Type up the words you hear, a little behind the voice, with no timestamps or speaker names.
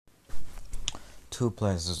Two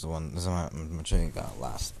places. One. This is what I'm checking out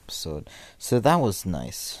last episode. So that was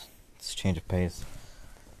nice. It's a change of pace.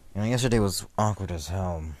 Yesterday was awkward as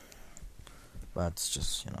hell. But it's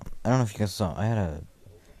just, I don't know if you guys saw.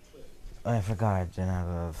 I forgot I didn't have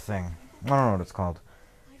a thing. I don't know what it's called.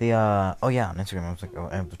 Oh yeah, on Instagram. I was like,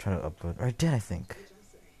 I have to try to upload. Or I did, I think.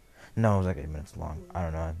 No, it was like 8 minutes long. I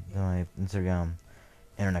don't know. My Instagram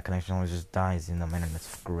internet connection always just dies, even though my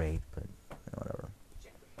internet's great, but whatever.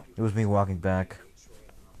 It was me walking back.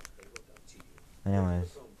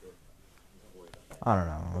 Anyways. I don't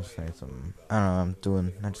know. I was saying something. I don't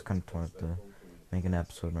know. I just kind of wanted to make an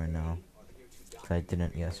episode right now. Because I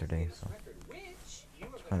didn't yesterday, so. It's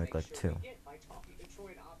probably like 2.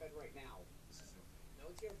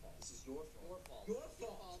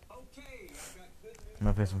 I'm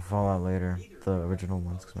gonna play some Fallout later. The original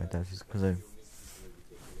ones, because my dad used. Because I.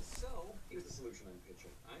 So, here's the solution I'm pitching.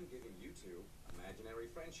 I'm giving you two imaginary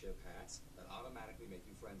friendship hats that automatically make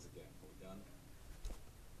you friends again. Are we done?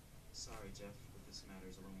 Sorry, Jeff, but this matter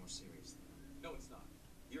is a little more serious than that. No, it's not.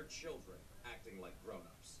 You're children acting like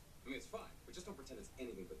grown-ups. I mean, it's fine, but just don't pretend it's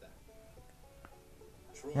anything but that.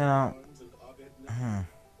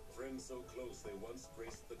 Friends so close they once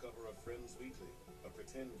graced the cover of Friends Weekly, a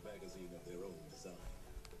pretend magazine of their own design.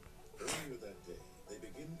 Earlier that day, they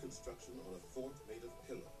begin construction on a fort made of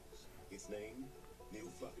pillows. Its name, New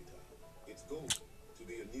Fluffy Town. Its goal, to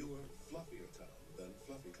be a newer, fluffier town than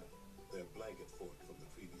Fluffy Town, their blanket fort from the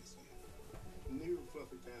previous year. New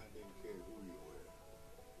Fluffy Town didn't care who you were.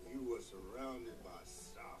 You were surrounded by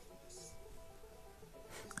softness.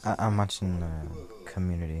 I'm watching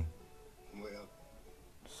Community. Well,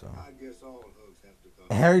 So. I guess all hooks have to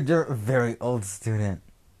come. Harry Dirt, very old student.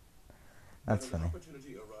 That's funny.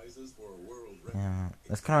 Yeah,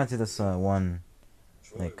 it's kind of like this one,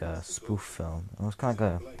 like spoof film. It was kind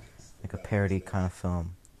of like a parody kind of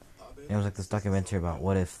film. It was like this documentary about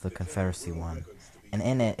what if the Confederacy won, and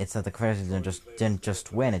in it, it's that the Confederacy didn't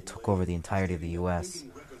just win; it took over the entirety of the U.S.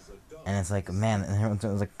 And it's like, man, and it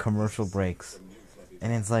was like commercial breaks,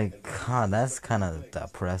 and it's like, God, that's kind of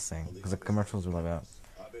depressing because the commercials were like,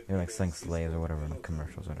 they were like selling slaves or whatever in the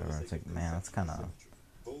commercials, or whatever. It's like, man,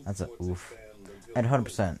 that's a oof. And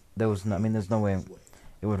 100%, there's no way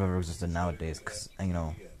it would have ever existed nowadays, because,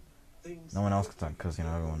 no one else could talk, because,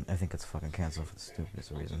 I think it's fucking canceled for the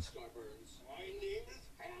stupidest reasons.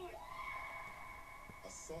 A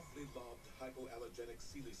softly lobbed hypoallergenic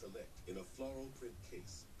Sealy Select in a floral print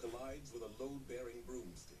case collides with a load-bearing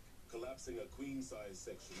broomstick, collapsing a queen-size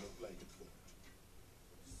section of blanket fort.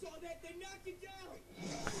 Saw that? They knocked it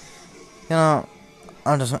down!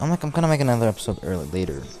 I'm gonna make another episode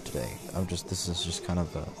later today. This is just kind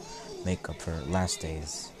of a makeup for last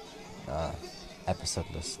day's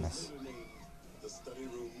episodelessness. The study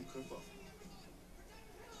room kerfuffle.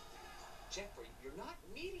 Jeffrey, you're not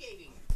mediating.